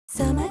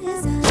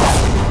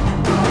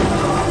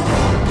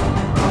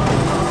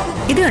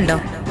ഇത് കണ്ടോ,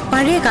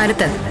 പഴയ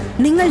കാലത്ത്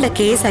നിങ്ങളുടെ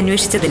കേസ്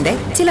അന്വേഷിച്ചതിന്റെ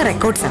ചില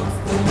റെക്കോർഡ്സാണ്.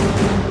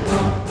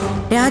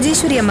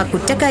 രാജേശ്വരി അമ്മ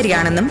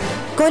കുറ്റക്കാരിയാണെന്നും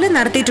കൊല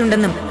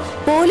നടത്തിയിട്ടുണ്ടെന്നും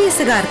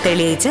പോലീസുകാർ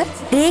തെളിയിച്ച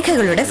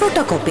രേഖകളുടെ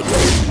ഫോട്ടോ കോപ്പി.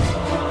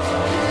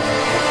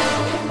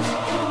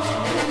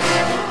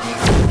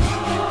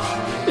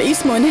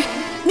 പ്ലീസ് മോനെ,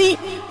 നീ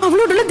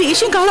അവളോടുള്ള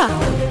ദേഷ്യം കാണാ.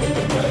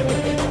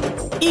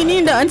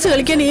 ഇനിയും ഡാൻസ്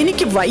കളിക്കാൻ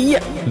എനിക്ക് വയ്യ.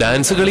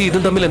 ഡാൻസ് കളി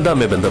ഇതും തമ്മിൽ എന്താ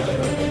അമ്മേ ബന്ധം?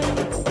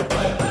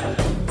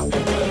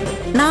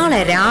 നാളെ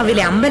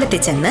രാവിലെ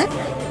അമ്പലത്തിൽ ചെന്ന്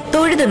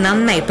തൊഴുത്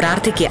നന്നായി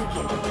പ്രാർത്ഥിക്കുക.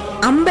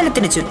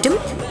 അമ്പലത്തിന് ചുറ്റും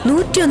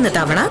 101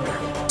 തവണ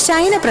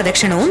ശയന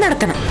പ്രദക്ഷിണവും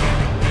നടത്തണം.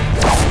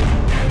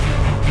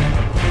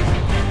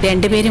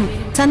 രണ്ടുപേരും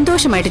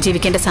സന്തോഷമായിട്ട്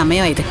ജീവിക്കേണ്ട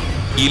സമയമായത്.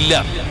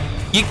 ഇല്ല,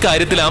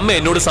 ഇക്കാര്യത്തിൽ അമ്മ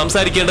എന്നോട്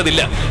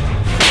സംസാരിക്കേണ്ടതില്ല.